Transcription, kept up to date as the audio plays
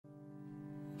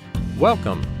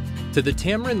Welcome to the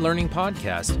Tamarind Learning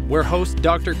Podcast, where host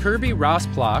Dr. Kirby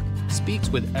Rosplock speaks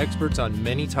with experts on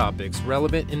many topics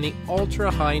relevant in the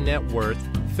ultra-high net worth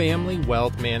family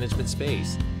wealth management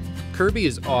space. Kirby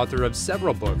is author of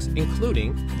several books,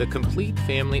 including The Complete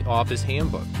Family Office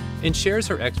Handbook, and shares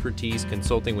her expertise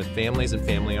consulting with families and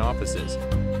family offices.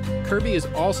 Kirby is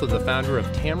also the founder of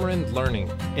Tamarind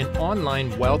Learning, an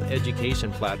online wealth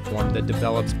education platform that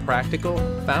develops practical,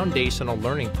 foundational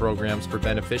learning programs for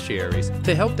beneficiaries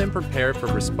to help them prepare for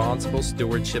responsible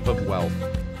stewardship of wealth.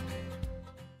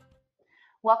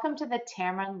 Welcome to the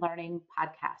Tamarind Learning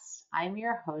Podcast. I'm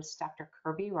your host, Dr.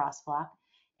 Kirby Rosplock,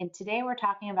 and today we're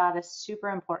talking about a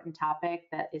super important topic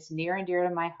that is near and dear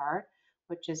to my heart,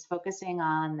 which is focusing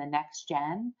on the next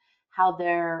gen, how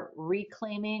they're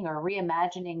reclaiming or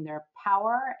reimagining their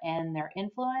power and their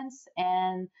influence,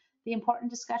 and the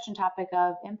important discussion topic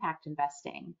of impact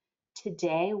investing.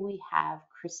 Today we have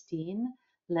Christine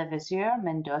Levasseur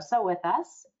Mendoza with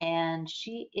us, and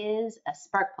she is a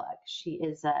spark plug. She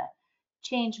is a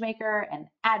change maker, an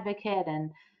advocate,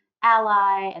 an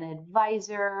ally, an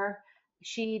advisor.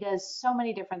 She does so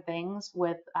many different things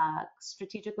with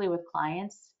strategically with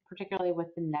clients, particularly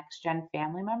with the next gen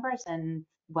family members and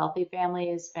wealthy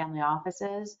families, family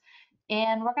offices.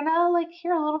 And we're gonna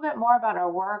hear a little bit more about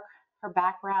her work, her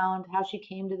background, how she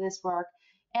came to this work,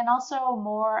 and also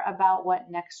more about what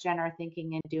next gen are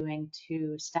thinking and doing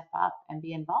to step up and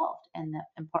be involved in the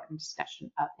important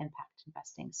discussion of impact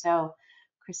investing. So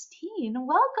Christine,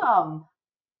 welcome.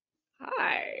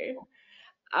 Hi.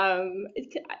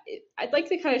 I'd like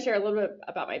to kind of share a little bit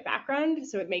about my background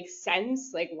so it makes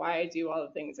sense, like why I do all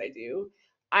the things I do.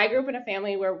 I grew up in a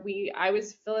family where I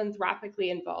was philanthropically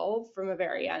involved from a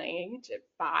very young age. At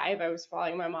 5, I was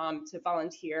following my mom to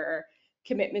volunteer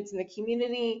commitments in the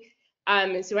community.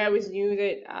 And so I always knew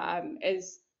that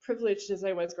as privileged as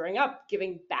I was growing up,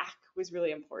 giving back was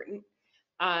really important.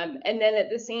 And then at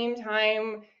the same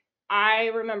time, I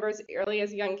remember as early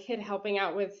as a young kid helping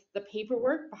out with the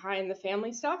paperwork behind the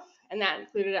family stuff, and that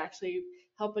included actually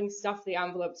helping stuff the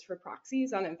envelopes for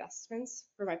proxies on investments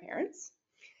for my parents.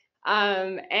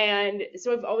 And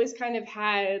so I've always kind of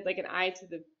had like an eye to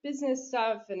the business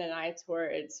stuff and an eye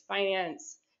towards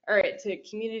finance or to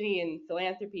community and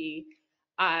philanthropy.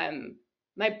 My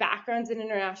background's in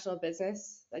international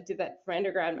business. I did that for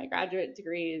undergrad, my graduate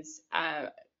degrees.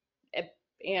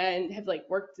 And have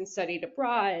worked and studied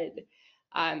abroad.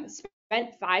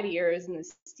 Spent 5 years in the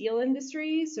steel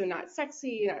industry, so not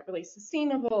sexy, not really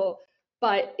sustainable,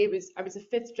 but I was the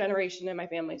 5th generation in my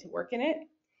family to work in it.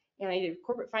 And I did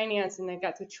corporate finance, and I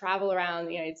got to travel around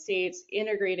the United States,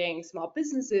 integrating small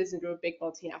businesses into a big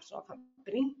multinational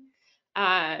company.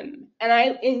 And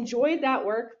I enjoyed that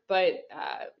work, but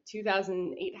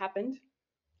 2008 happened,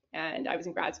 and I was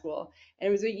in grad school, and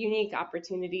it was a unique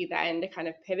opportunity then to kind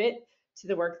of pivot to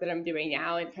the work that I'm doing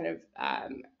now and kind of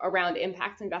around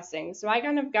impact investing. So I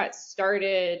kind of got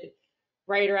started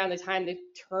right around the time the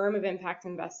term of impact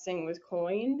investing was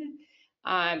coined,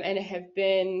 and have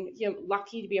been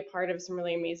lucky to be a part of some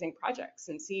really amazing projects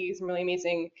and see some really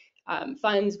amazing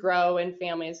funds grow and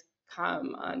families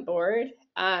come on board.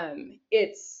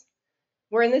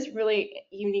 We're in this really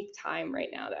unique time right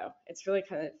now, though. It's really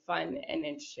kind of fun and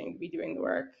interesting to be doing the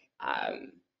work.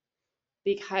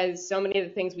 Because so many of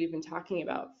the things we've been talking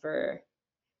about for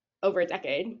over a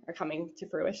decade are coming to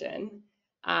fruition,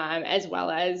 as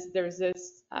well as there's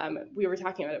this, we were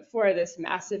talking about it before, this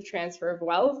massive transfer of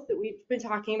wealth that we've been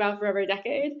talking about for over a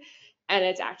decade, and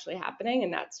it's actually happening,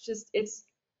 and that's just, it's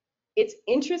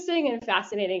interesting and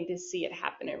fascinating to see it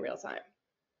happen in real time.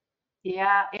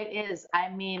 Yeah, it is. I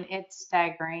mean, it's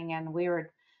staggering, and we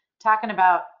were talking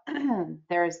about,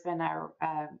 there's been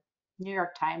a New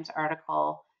York Times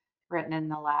article written in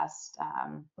the last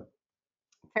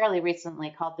fairly recently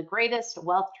called "The Greatest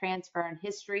Wealth Transfer in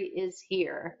History is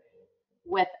Here,"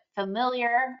 with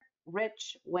familiar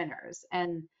rich winners.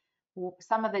 And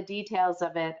some of the details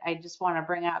of it I just want to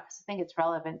bring out because I think it's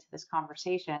relevant to this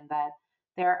conversation, that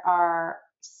there are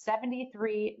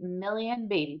 73 million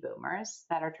baby boomers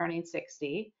that are turning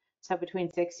 60, so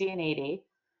between 60 and 80,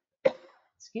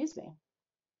 excuse me.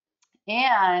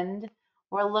 And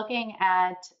we're looking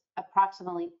at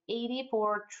approximately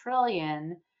 84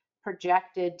 trillion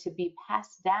projected to be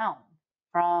passed down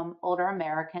from older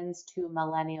Americans to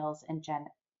millennials and Gen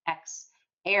X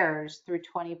heirs through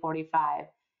 2045.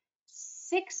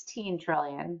 16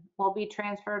 trillion will be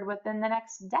transferred within the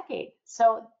next decade.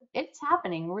 So it's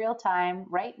happening real time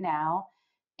right now.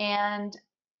 And,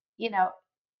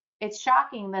 it's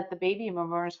shocking that the baby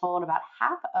boomers hold about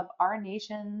half of our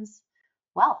nation's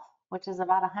wealth, which is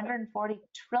about $140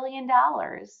 trillion.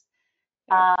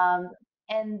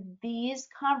 And these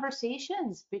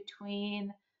conversations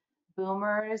between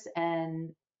boomers and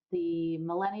the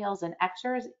millennials and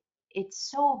Xers,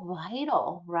 it's so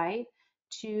vital, right,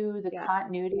 to the Yeah.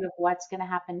 continuity of what's going to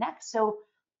happen next. So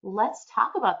let's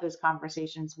talk about those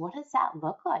conversations. What does that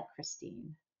look like,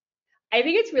 Christine? I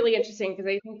think it's really interesting because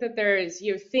I think that there's,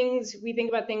 things we think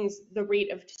about things, the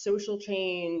rate of social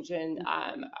change and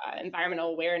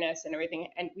environmental awareness and everything,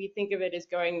 and we think of it as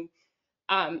going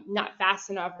not fast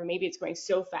enough, or maybe it's going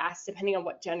so fast, depending on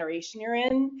what generation you're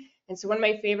in. And so one of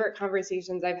my favorite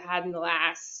conversations I've had in the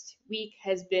last week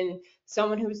has been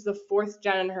someone who's the fourth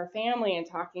gen in her family and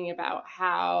talking about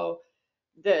how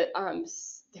I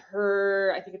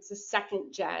think it's the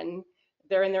second gen,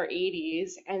 they're in their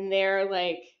 80s, and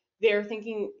they're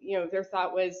thinking, their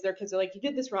thought was their kids are like, you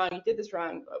did this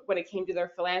wrong when it came to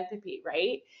their philanthropy,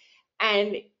 right?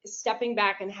 And stepping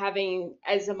back and having,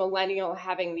 as a millennial,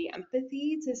 having the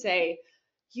empathy to say,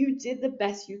 you did the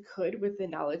best you could with the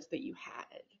knowledge that you had.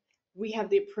 We have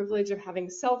the privilege of having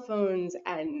cell phones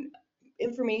and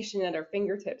information at our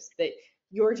fingertips that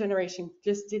your generation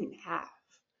just didn't have,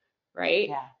 right?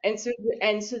 Yeah.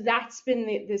 And so that's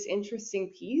been this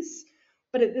interesting piece.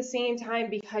 But at the same time,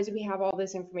 because we have all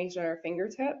this information at our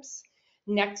fingertips,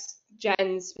 next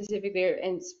gen specifically,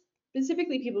 and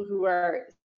specifically people who are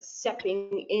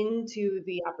stepping into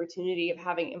the opportunity of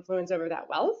having influence over that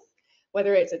wealth,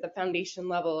 whether it's at the foundation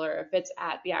level or if it's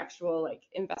at the actual like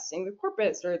investing the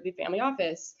corpus or the family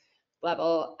office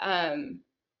level,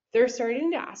 they're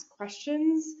starting to ask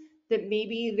questions that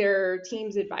maybe their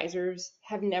team's advisors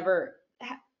have never,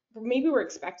 maybe were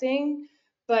expecting,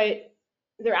 but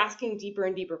they're asking deeper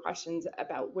and deeper questions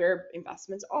about where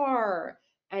investments are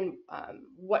and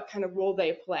what kind of role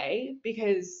they play,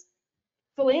 because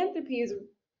philanthropy is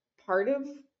part of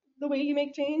the way you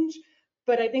make change.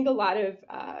 But I think a lot of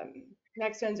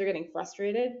next gens are getting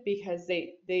frustrated because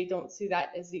they don't see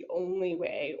that as the only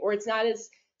way, or it's not as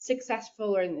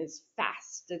successful or as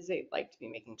fast as they'd like to be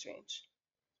making change.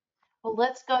 Well,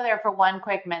 let's go there for one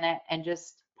quick minute and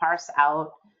just parse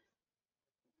out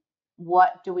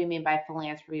what do we mean by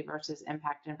philanthropy versus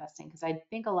impact investing? Because I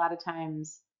think a lot of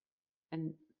times,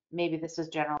 and maybe this is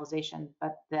generalization,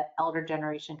 but the elder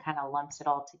generation kind of lumps it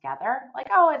all together, like,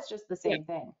 oh, it's just the same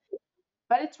thing.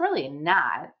 But it's really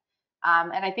not.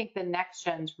 And I think the next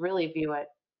gens really view it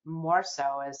more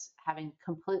so as having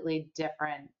completely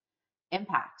different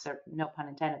impacts, or no pun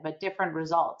intended, but different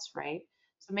results, right?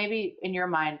 So maybe in your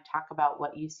mind, talk about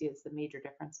what you see as the major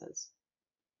differences.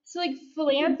 So like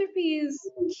philanthropy's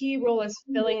key role is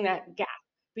filling that gap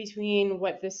between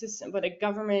what the system, what a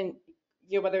government,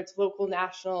 whether it's local,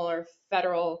 national, or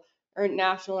federal, or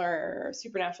national or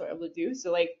supranational, are able to do.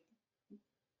 So like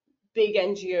big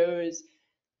NGOs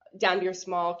down to your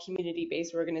small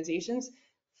community-based organizations,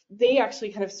 they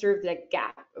actually kind of serve that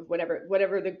gap of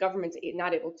whatever the government's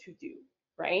not able to do,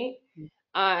 right?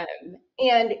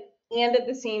 And at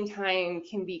the same time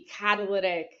can be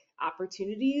catalytic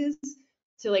opportunities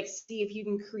to like see if you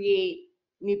can create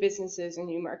new businesses and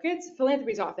new markets.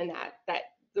 Philanthropy is often that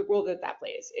the role that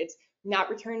plays. It's not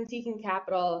return seeking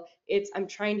capital. It's I'm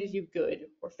trying to do good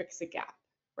or fix a gap,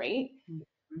 right?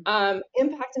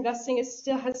 Impact investing has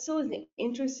still an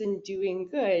interest in doing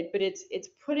good, but it's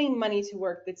putting money to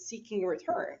work that's seeking a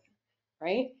return,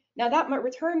 right? Now that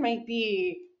return might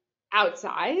be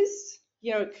outsized,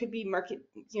 it could be market,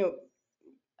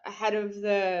 ahead of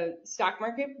the stock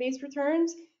market based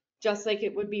returns, just like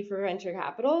it would be for venture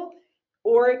capital,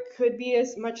 or it could be a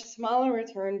much smaller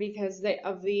return because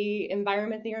of the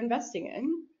environment that you're investing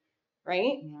in,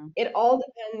 right? Yeah. It all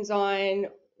depends on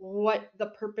what the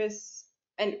purpose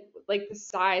and like the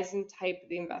size and type of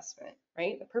the investment,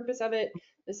 right? The purpose of it,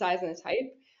 the size and the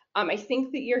type. I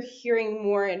think that you're hearing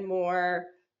more and more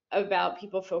about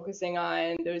people focusing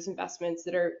on those investments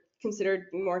that are considered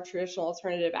more traditional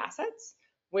alternative assets,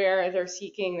 where they're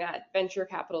seeking that venture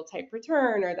capital type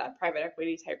return or that private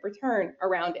equity type return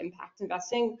around impact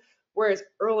investing. Whereas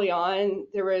early on,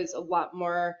 there was a lot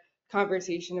more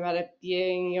conversation about it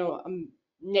being, a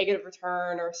negative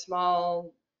return or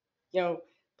small,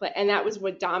 and that was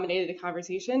what dominated the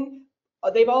conversation.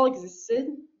 They've all existed,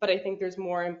 but I think there's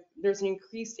an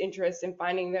increased interest in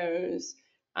finding those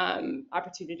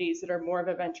opportunities that are more of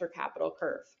a venture capital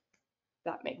curve.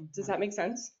 Does that make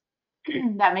sense?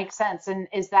 That makes sense. And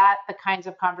is that the kinds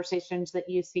of conversations that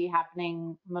you see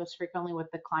happening most frequently with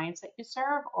the clients that you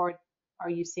serve, or are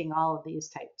you seeing all of these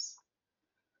types?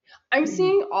 I'm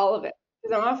seeing all of it,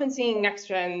 because I'm often seeing next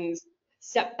gens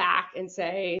step back and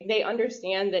say they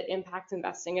understand that impact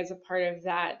investing is a part of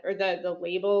that, or the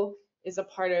label is a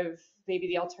part of maybe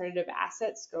the alternative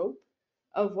asset scope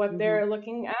of what they're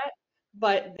looking at.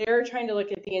 but they're trying to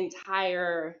look at the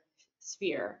entire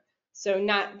sphere. So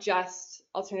not just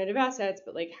alternative assets,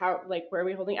 but like how, like where are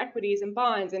we holding equities and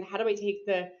bonds, and how do I take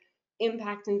the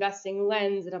impact investing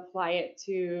lens and apply it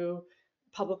to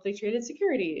publicly traded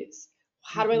securities?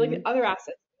 How do I look at Mhm. other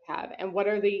assets we have, and what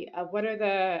are the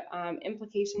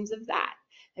implications of that?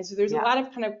 And so there's a Yeah. lot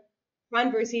of kind of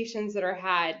conversations that are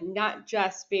had, not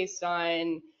just based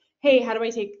on, hey, how do I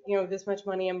take this much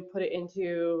money and put it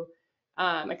into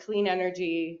a clean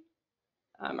energy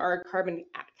or a carbon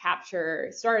capture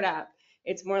startup.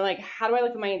 It's more like, how do I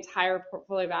look at my entire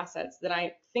portfolio of assets that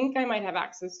I think I might have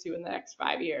access to in the next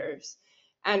 5 years,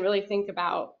 and really think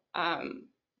about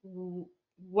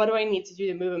what do I need to do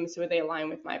to move them so they align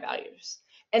with my values?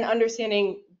 And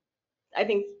understanding, I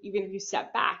think even if you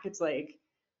step back, it's like,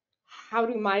 how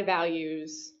do my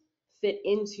values fit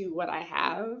into what I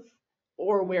have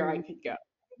or where I Mhm. could go?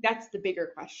 That's the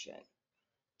bigger question,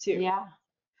 too. Yeah.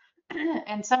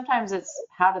 And sometimes it's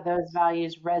how do those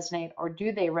values resonate, or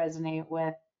do they resonate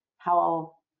with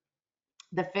how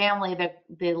the family,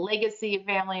 the legacy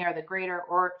family or the greater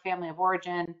or family of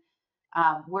origin,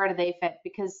 where do they fit?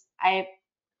 Because I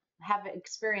have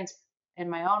experienced in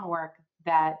my own work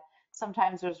that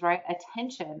sometimes there's right a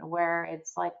tension where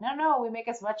it's like, no, we make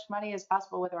as much money as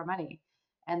possible with our money.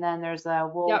 And then there's a,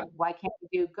 Yep. well, why can't we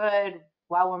do good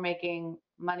while we're making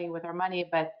money with our money,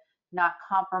 but not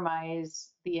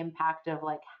compromise the impact of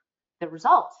like the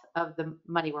result of the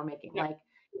money we're making? Yep. Like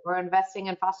we're investing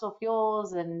in fossil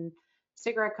fuels and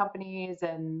cigarette companies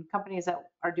and companies that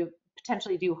are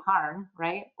potentially do harm,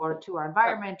 right? Or to our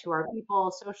Yep. environment, to our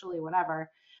people, socially, whatever.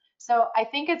 So I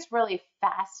think it's really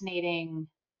fascinating,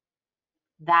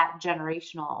 that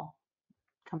generational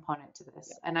component to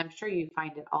this. And I'm sure you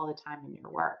find it all the time in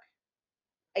your work.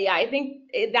 Yeah, I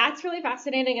think that's really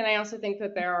fascinating. And I also think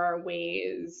that there are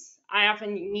ways. I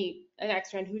often meet an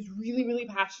extern who's really, really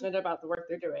passionate about the work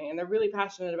they're doing, and they're really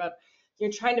passionate about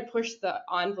trying to push the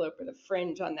envelope or the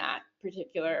fringe on that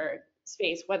particular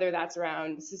space, whether that's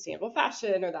around sustainable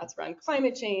fashion, or that's around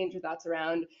climate change, or that's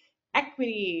around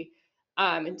equity,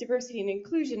 and diversity and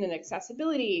inclusion and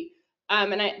accessibility.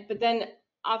 But then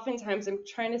oftentimes I'm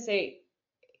trying to say,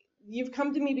 you've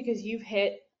come to me because you've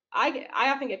hit. I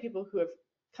often get people who have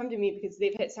come to me because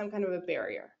they've hit some kind of a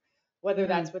barrier, whether Mm,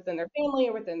 that's within their family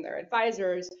or within their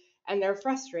advisors, and they're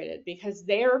frustrated because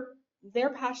they're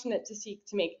passionate to seek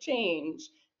to make change,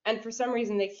 and for some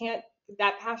reason they can't.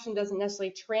 That passion doesn't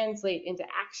necessarily translate into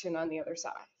action on the other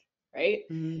side, right?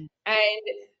 mm, And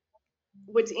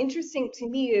what's interesting to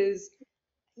me is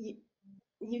you,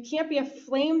 you can't be a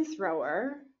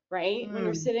flamethrower, right? When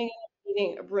you're mm, sitting in a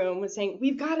meeting a room with saying,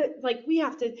 we've got to, like, we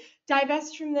have to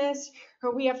divest from this,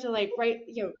 or we have to like write,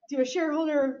 do a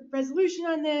shareholder resolution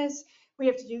on this. We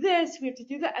have to do this, we have to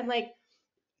do that. And like,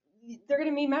 they're going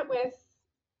to be met with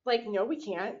like, no, we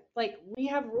can't. Like, we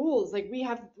have rules. Like,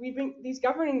 we bring these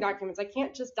governing documents. I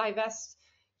can't just divest,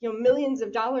 millions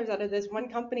of dollars out of this one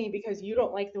company because you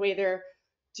don't like the way they're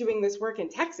doing this work in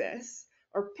Texas,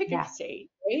 or pick a yeah, state,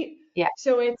 right? yeah.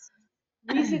 So it's,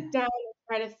 we sit down and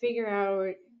try to figure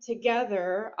out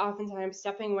together, oftentimes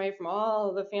stepping away from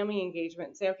all the family engagement,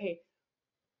 and say, okay,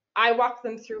 I walk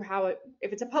them through how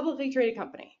if it's a publicly traded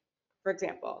company, for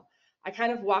example, I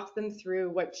kind of walk them through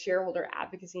what shareholder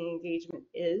advocacy and engagement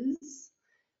is,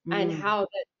 and Mm, how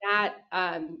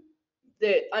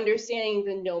the understanding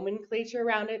the nomenclature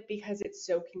around it, because it's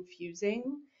so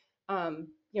confusing.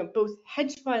 Both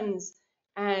hedge funds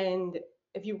and,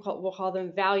 if we'll call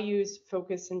them values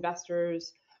focused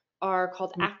investors, are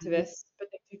called mhm, activists, but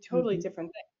they do totally mhm,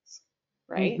 different things,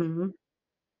 right? mhm,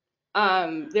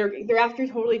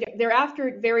 They're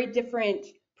after very different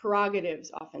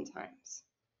prerogatives oftentimes,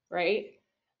 right?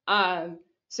 Um,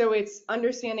 so it's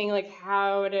understanding like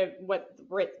how to what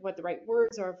the right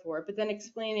words are for it, but then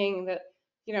explaining that,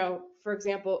 for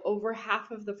example, over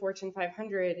half of the Fortune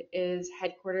 500 is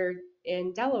headquartered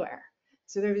in Delaware.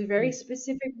 So there's very mm,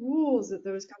 specific rules that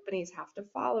those companies have to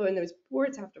follow and those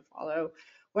boards have to follow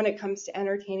when it comes to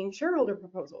entertaining shareholder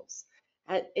proposals.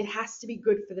 It has to be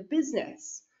good for the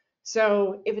business.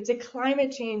 So if it's a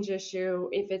climate change issue,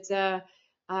 if it's a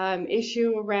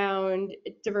issue around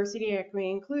diversity, equity,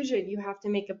 inclusion, you have to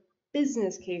make a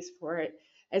business case for it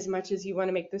as much as you want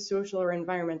to make the social or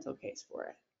environmental case for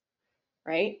it,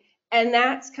 right? And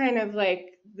that's kind of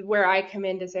like where I come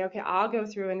in to say, okay, I'll go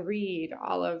through and read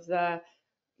all of the,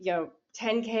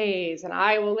 10Ks, and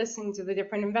I will listen to the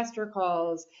different investor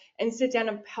calls and sit down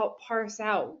and help parse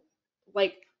out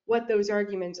like what those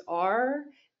arguments are,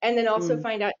 and then also mm,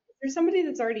 find out if there's somebody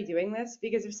that's already doing this.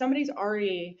 Because if somebody's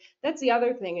already, that's the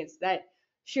other thing, is that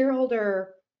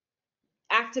shareholder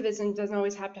activism doesn't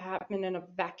always have to happen in a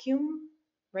vacuum,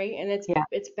 right? And it's Yeah.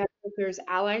 it's better if there's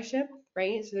allyship,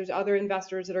 right? So there's other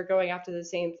investors that are going after the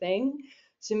same thing.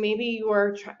 So maybe you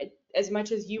are as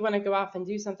much as you want to go off and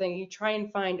do something, you try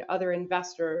and find other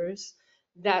investors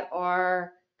that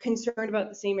are concerned about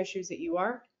the same issues that you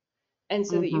are, and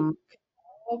so that you Hmm.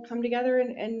 all come together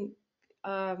and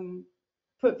um,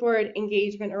 put forward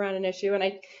engagement around an issue. And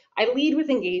I lead with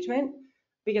engagement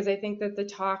because I think that the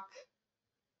talk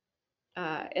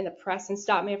in the press, and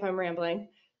stop me if I'm rambling,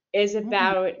 is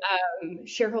about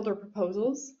shareholder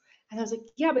proposals. And I was like,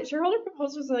 yeah, but shareholder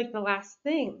proposals are like the last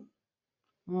thing,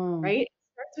 Mm. right? It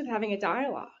starts with having a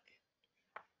dialogue.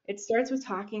 It starts with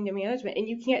talking to management, and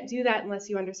you can't do that unless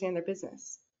you understand their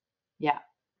business. Yeah.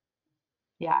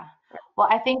 Yeah. Well,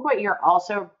 I think what you're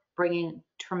also bringing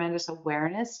tremendous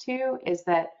awareness to is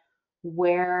that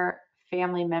where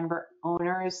family member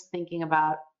owners thinking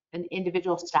about an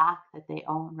individual stock that they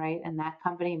own, right? And that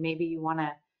company, maybe you want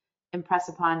to impress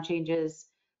upon changes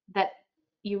that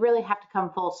you really have to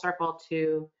come full circle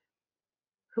to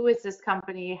who is this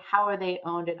company? How are they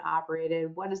owned and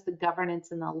operated? What is the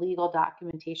governance and the legal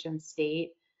documentation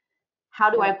state? How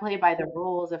do I Yep. play by the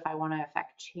rules if I want to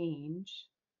affect change?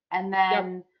 And Yep.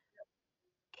 then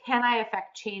can I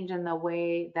affect change in the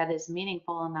way that is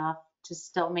meaningful enough to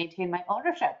still maintain my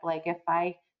ownership? Like if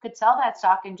I could sell that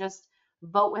stock and just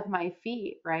vote with my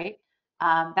feet, right?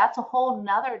 That's a whole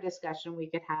nother discussion we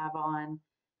could have on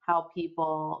how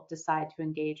people decide to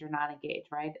engage or not engage,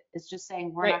 right? It's just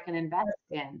saying we're Right. not going to invest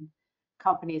in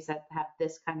companies that have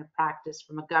this kind of practice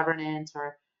from a governance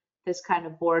or this kind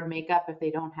of board makeup if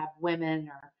they don't have women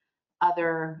or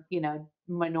other,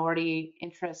 minority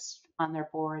interests on their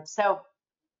board. So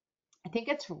I think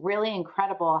it's really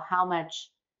incredible how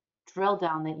much drill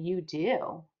down that you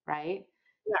do, right?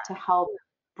 Yeah. To help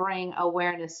bring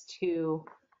awareness to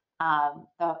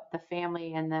the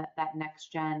family and that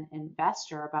next gen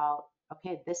investor about,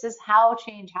 okay, this is how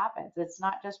change happens. It's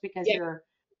not just because Yeah. you're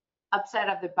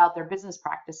upset about their business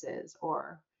practices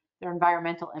or their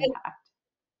environmental And impact.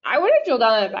 I want to drill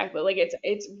down on the fact that like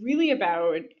it's really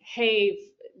about, hey,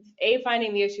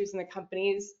 finding the issues in the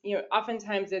companies.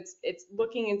 Oftentimes it's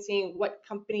looking and seeing what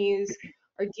companies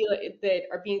that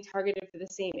are being targeted for the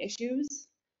same issues,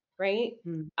 right?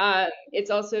 Hmm.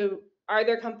 It's also, are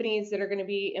there companies that are going to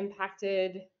be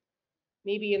impacted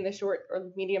maybe in the short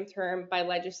or medium term by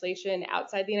legislation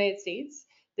outside the United States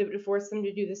that would force them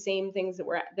to do the same things that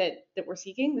we're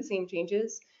seeking, the same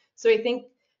changes. So I think,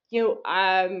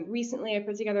 recently I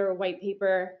put together a white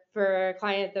paper for a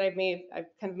client that I've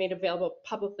kind of made available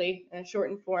publicly in a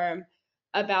shortened form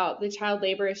about the child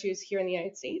labor issues here in the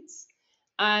United States.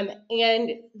 And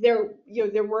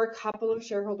there were a couple of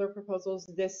shareholder proposals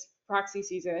this proxy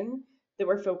season that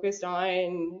were focused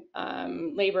on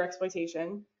labor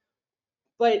exploitation.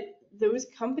 But those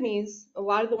companies, a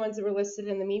lot of the ones that were listed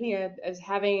in the media as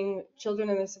having children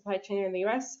in the supply chain in the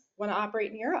US, want to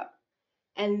operate in Europe.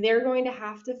 And they're going to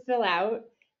have to fill out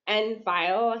and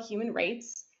file a human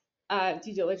rights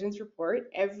due diligence report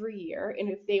every year, and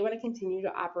if they want to continue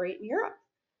to operate in Europe,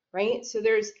 right? So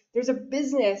there's a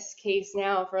business case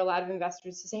now for a lot of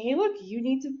investors to say, hey, look, you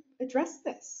need to address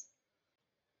this,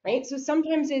 right? So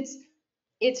sometimes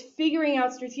it's figuring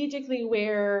out strategically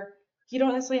where you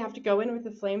don't necessarily have to go in with a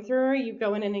flamethrower. You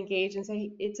go in and engage and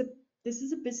say, this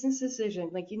is a business decision.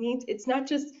 Like it's not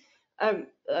just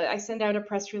I send out a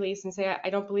press release and say I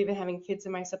don't believe in having kids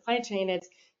in my supply chain. It's,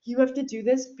 you have to do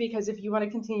this because if you want to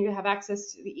continue to have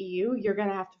access to the EU, you're going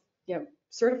to have to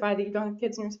certify that you don't have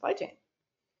kids in your supply chain,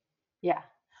 Yeah.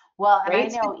 Well, and I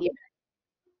right? know even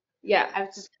Yeah, I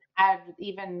was just gonna add,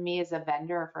 even me as a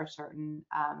vendor for certain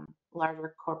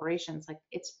larger corporations, like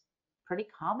it's pretty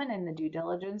common in the due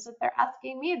diligence that they're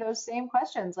asking me those same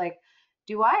questions. Like,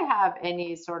 do I have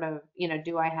any sort of,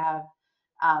 do I have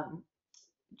um,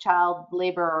 child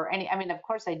labor or any, I mean, of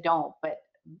course I don't, but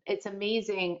it's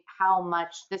amazing how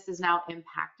much this is now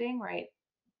impacting, right?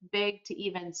 Big to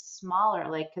even smaller,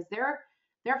 like, because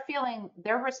they're feeling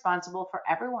they're responsible for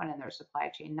everyone in their supply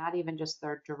chain, not even just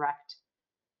their direct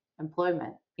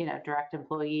employment, direct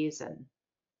employees. And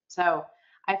so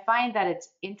I find that it's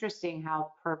interesting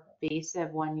how pervasive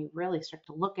when you really start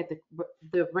to look at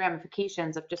the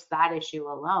ramifications of just that issue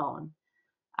alone.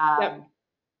 yep. Um,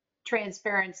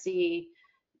 Transparency,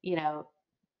 you know,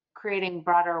 creating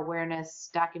broader awareness,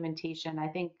 documentation. I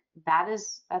think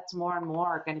that's more and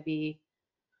more going to be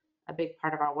a big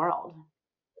part of our world.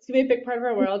 It's gonna be a big part of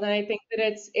our world, and I think that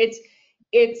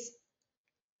it's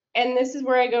and this is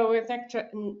where I go with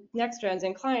next trends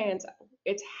and clients.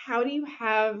 It's, how do you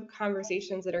have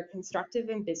conversations that are constructive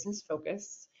and business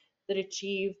focused, that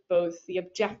achieve both the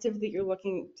objective that you're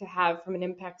looking to have from an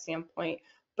impact standpoint,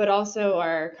 but also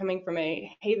are coming from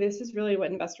a, hey, this is really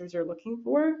what investors are looking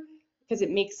for because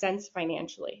it makes sense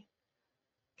financially.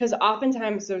 Because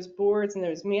oftentimes those boards and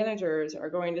those managers are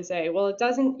going to say, well, it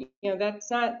doesn't,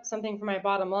 that's not something for my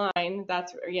bottom line.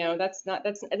 That's,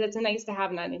 that's a nice to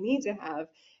have, not a need to have.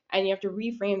 And you have to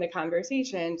reframe the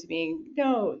conversation to being,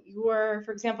 no,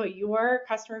 for example, your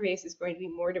customer base is going to be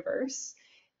more diverse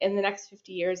in the next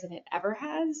 50 years than it ever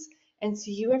has. And so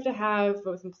you have to have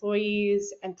both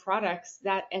employees and products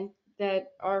that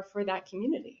are for that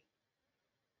community.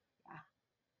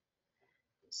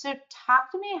 So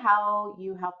talk to me how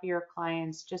you help your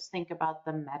clients just think about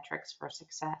the metrics for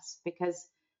success, because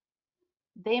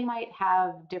they might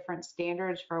have different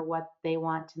standards for what they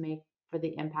want to make for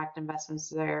the impact investments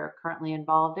they're currently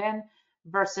involved in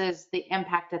versus the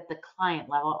impact at the client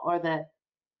level or the,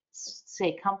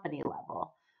 say, company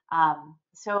level.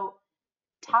 So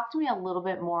talk to me a little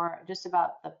bit more just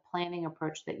about the planning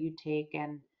approach that you take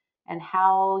and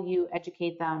how you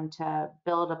educate them to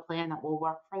build a plan that will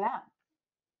work for them.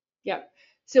 Yep.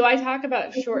 So I talk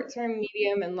about short-term,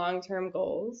 medium, and long-term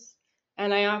goals.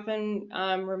 And I often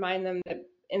remind them that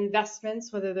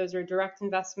investments, whether those are direct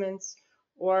investments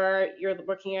or you're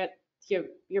looking at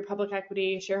your public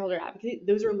equity, shareholder advocacy,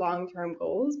 those are long-term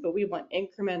goals, but we want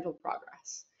incremental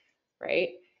progress, right?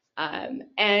 And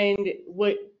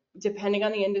depending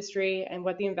on the industry and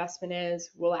what the investment is,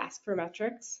 we'll ask for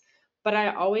metrics. But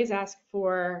I always ask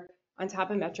for, on top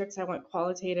of metrics, I want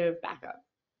qualitative backup.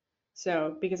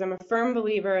 So, because I'm a firm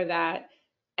believer that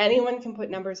anyone can put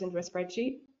numbers into a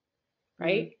spreadsheet,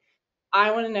 right?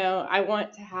 Mm-hmm. I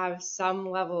want to have some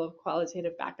level of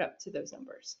qualitative backup to those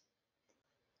numbers.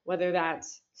 Whether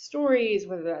that's stories,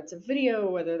 whether that's a video,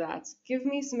 whether that's give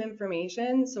me some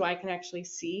information so I can actually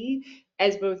see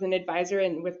as both an advisor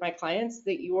and with my clients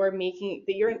that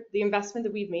the investment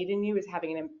that we've made in you is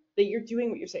having that you're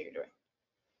doing what you say you're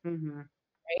doing. Mm-hmm.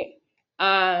 Right?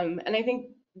 And I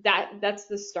think that's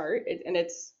the start, and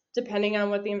it's depending on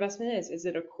what the investment is. Is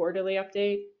it a quarterly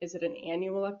update? Is it an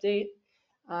annual update?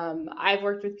 I've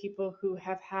worked with people who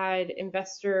have had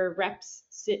investor reps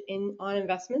sit in on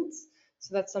investments,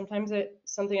 so that's sometimes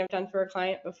something I've done for a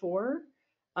client before.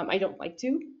 I don't like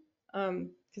to,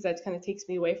 because that kind of takes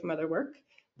me away from other work,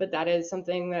 but that is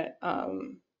something that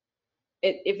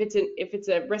if it's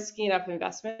a risky enough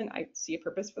investment, I see a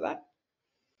purpose for that.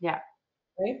 Yeah.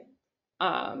 Right.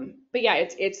 But yeah,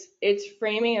 it's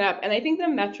framing it up. And I think the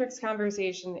metrics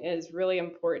conversation is really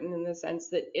important in the sense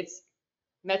that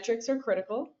metrics are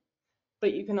critical,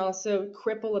 but you can also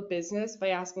cripple a business by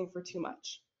asking for too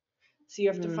much. So you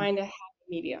have to find a happy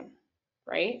medium,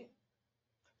 right?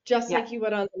 Just like you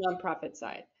would on the nonprofit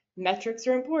side. Metrics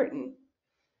are important,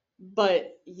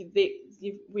 but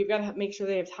we've got to make sure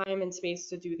they have time and space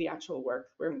to do the actual work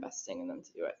we're investing in them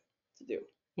to do.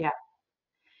 Yeah.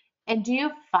 And do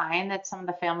you find that some of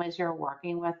the families you're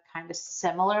working with kind of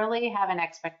similarly have an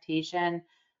expectation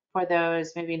for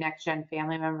those maybe next gen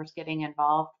family members getting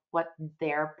involved, what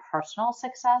their personal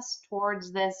success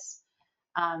towards this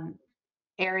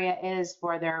area is,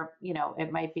 where they're,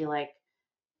 it might be like,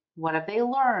 what have they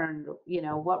learned?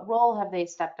 What role have they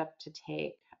stepped up to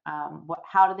take?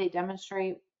 How do they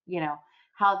demonstrate,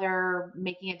 how they're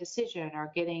making a decision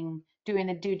or doing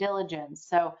the due diligence?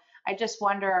 So I just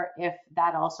wonder if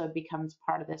that also becomes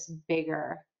part of this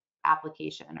bigger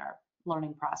application or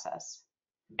learning process.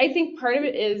 I think part of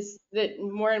it is that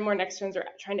more and more next gens are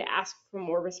trying to ask for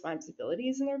more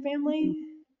responsibilities in their family,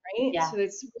 right? Yeah. So we're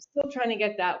still trying to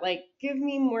get that, like, give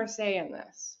me more say in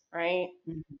this, right?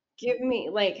 Mm-hmm. Give me,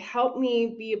 help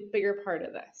me be a bigger part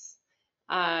of this.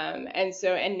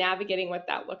 And navigating what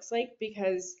that looks like,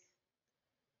 because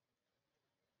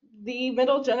the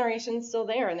middle generation's still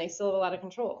there and they still have a lot of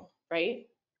control, right?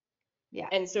 Yeah.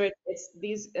 And so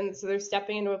so they're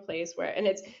stepping into a place where, and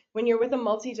it's when you're with a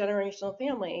multi-generational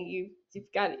family, you've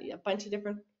got a bunch of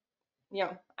different,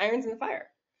 irons in the fire,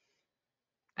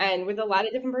 and with a lot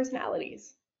of different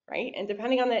personalities, right? And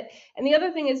depending on that, and the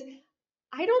other thing is,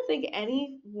 I don't think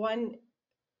any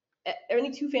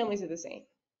two families are the same,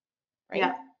 right?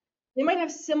 Yeah. They might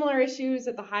have similar issues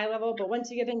at the high level, but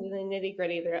once you get into the nitty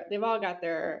gritty, they've all got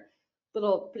their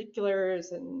little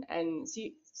particulars, and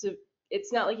so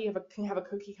it's not like you can have a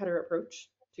cookie cutter approach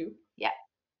too. Yeah.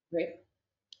 Right.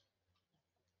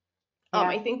 Yeah.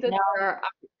 I think that there are,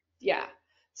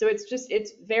 so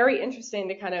it's very interesting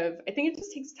to kind of, I think it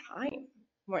just takes time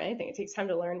more than anything. It takes time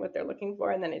to learn what they're looking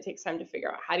for, and then it takes time to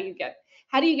figure out how do you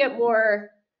get more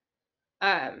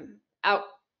out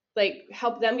like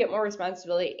help them get more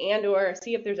responsibility and or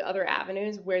see if there's other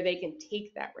avenues where they can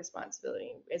take that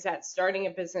responsibility. Is that starting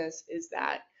a business? Is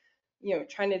that,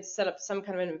 trying to set up some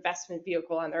kind of an investment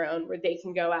vehicle on their own where they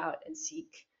can go out and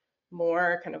seek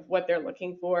more kind of what they're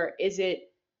looking for? Is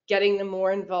it getting them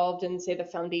more involved in, say, the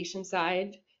foundation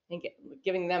side and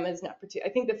giving them as an opportunity?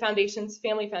 I think the foundations,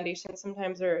 family foundations,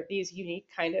 sometimes are these unique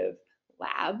kind of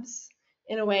labs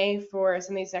in a way for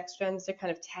some of these next gens to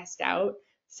kind of test out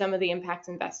some of the impact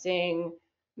investing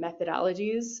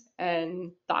methodologies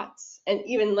and thoughts, and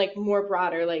even like more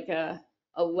broader, like a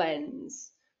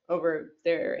lens over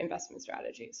their investment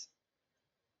strategies.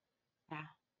 Yeah.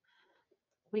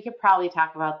 We could probably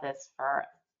talk about this for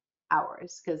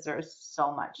hours because there's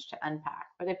so much to unpack.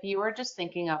 But if you were just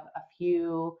thinking of a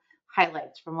few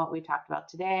highlights from what we talked about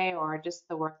today, or just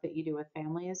the work that you do with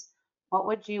families, what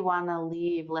would you want to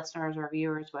leave listeners or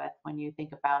viewers with when you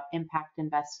think about impact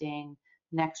investing,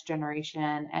 next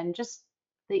generation, and just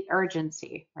the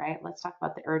urgency, right? Let's talk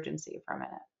about the urgency for a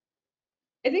minute.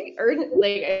 I think urgent,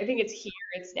 like I think it's here,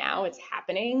 it's now, it's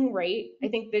happening, right? I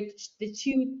think that the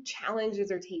two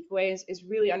challenges or takeaways is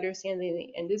really understanding the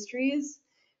industries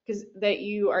because that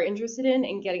you are interested in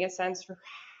and getting a sense for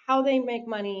how they make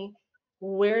money,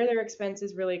 where their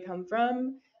expenses really come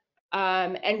from,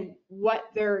 and what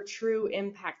their true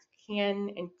impact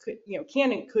can and could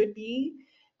be.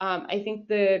 I think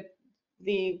the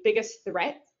biggest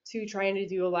threat to trying to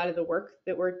do a lot of the work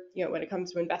that we're, when it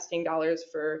comes to investing dollars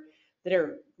for that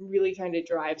are really trying to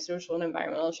drive social and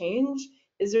environmental change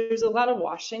is there's a lot of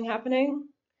washing happening,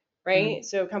 right? Mm.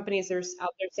 So companies are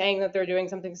out there saying that they're doing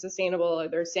something sustainable, or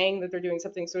they're saying that they're doing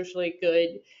something socially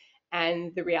good,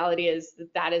 and the reality is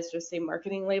that that is just a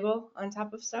marketing label on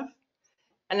top of stuff.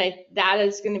 And that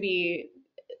is going to be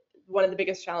one of the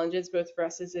biggest challenges, both for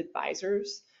us as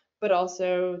advisors, but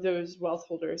also those wealth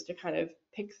holders to kind of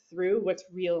pick through what's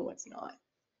real and what's not.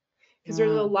 Because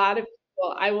there's a Mm. lot of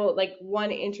people, I will, like,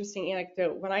 one interesting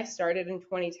anecdote. When I started in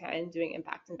 2010 doing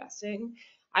impact investing,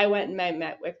 I went and I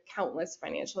met with countless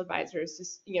financial advisors,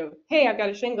 just, hey, I've got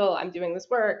a shingle, I'm doing this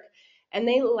work. And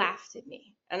they laughed at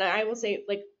me. And I will say,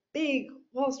 like, big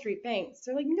Wall Street banks,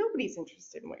 they're like, nobody's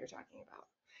interested in what you're talking about.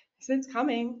 I said, it's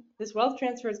coming. This wealth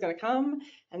transfer is going to come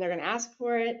and they're going to ask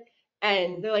for it.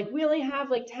 And they're like, we only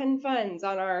have like 10 funds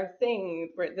on our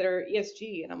thing that are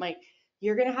ESG. And I'm like,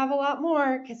 you're going to have a lot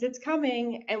more because it's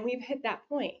coming. And we've hit that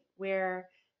point where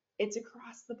it's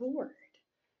across the board.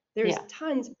 There's Yeah.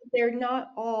 tons, but they're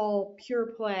not all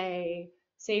pure play,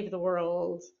 save the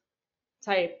world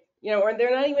type, or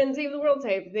they're not even save the world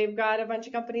type. They've got a bunch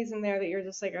of companies in there that you're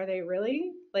just like, are they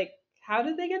really? Like, how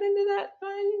did they get into that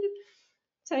fund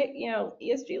type,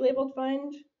 ESG labeled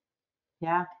fund?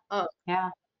 Yeah. Um, Yeah.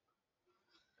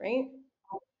 right?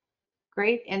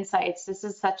 Great insights. This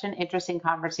is such an interesting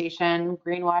conversation.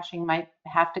 Greenwashing might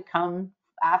have to come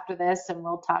after this, and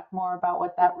we'll talk more about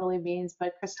what that really means.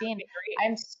 But Christine,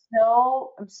 I'm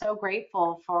so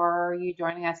grateful for you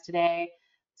joining us today.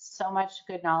 So much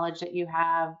good knowledge that you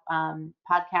have.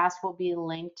 Podcast will be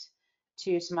linked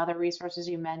to some other resources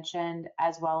you mentioned,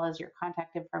 as well as your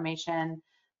contact information.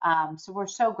 So we're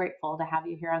so grateful to have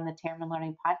you here on the Tamarind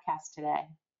Learning Podcast today.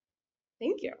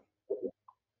 Thank you.